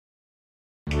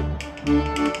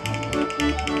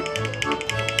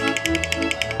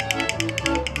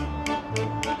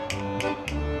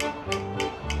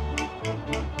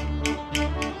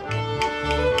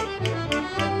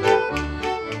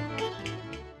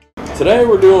Today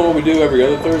we're doing what we do every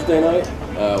other Thursday night.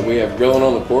 We have grilling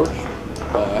on the porch.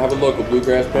 I have a local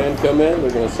bluegrass band come in.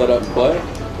 They're going to set up and play.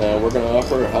 And we're going to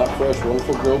offer hot, fresh,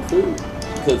 wonderful grilled food.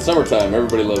 It's summertime.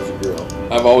 Everybody loves to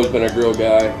grill. I've always been a grill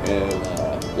guy,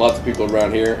 and lots of people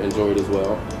around here enjoy it as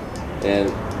well. And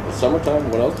it's summertime,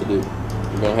 what else to do?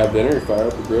 You're going to have dinner, you fire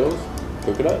up the grills,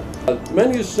 cook it up.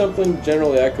 Menu is something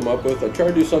generally I come up with. I try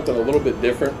to do something a little bit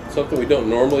different, something we don't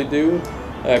normally do.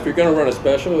 If you're going to run a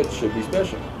special, it should be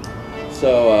special.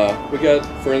 So we got,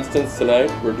 for instance, tonight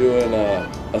we're doing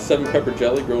a 7 pepper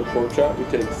jelly grilled pork chop. We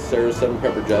take Sarah's 7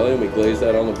 pepper jelly and we glaze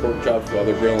that on the pork chops while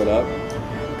they're grilling up.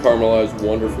 Caramelized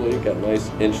wonderfully, got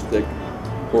nice inch-thick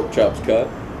pork chops cut.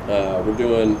 We're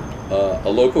doing a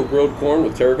local grilled corn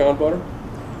with tarragon butter.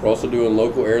 We're also doing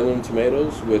local heirloom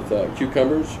tomatoes with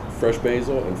cucumbers, fresh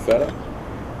basil, and feta.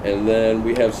 And then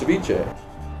we have ceviche.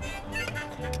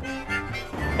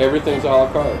 Everything's a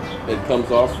la carte. It comes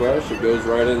off fresh, it goes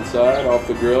right inside, off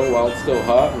the grill while it's still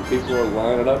hot, and people are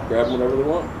lining up, grabbing whatever they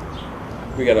want.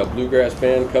 We got a bluegrass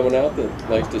band coming out that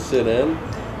likes to sit in,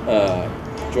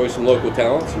 enjoy some local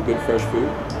talent, some good fresh food.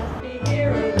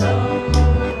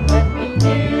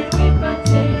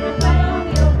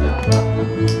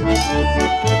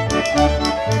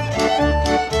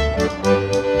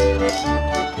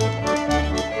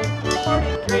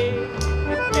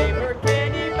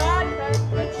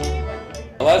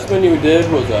 The last menu we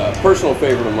did was a personal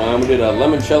favorite of mine. We did a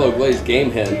limoncello glazed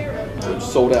game hen, which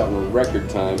sold out in record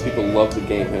time. People love the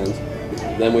game hens.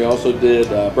 Then we also did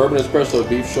bourbon espresso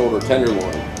beef shoulder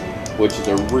tenderloin, which is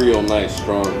a real nice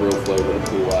strong grill flavor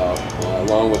to cool out.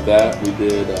 Along with that, we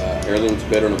did heirloom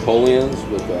tomato Napoleons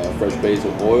with fresh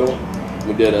basil oil.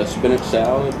 We did a spinach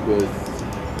salad with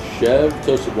chev,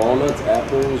 toasted walnuts,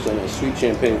 apples, and a sweet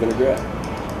champagne vinaigrette.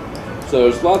 So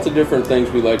there's lots of different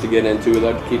things we like to get into. We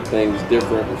like to keep things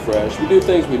different and fresh. We do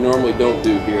things we normally don't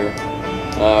do here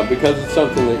because it's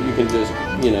something that you can just,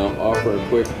 offer a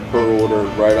quick per order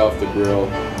right off the grill.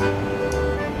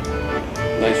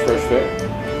 Nice fresh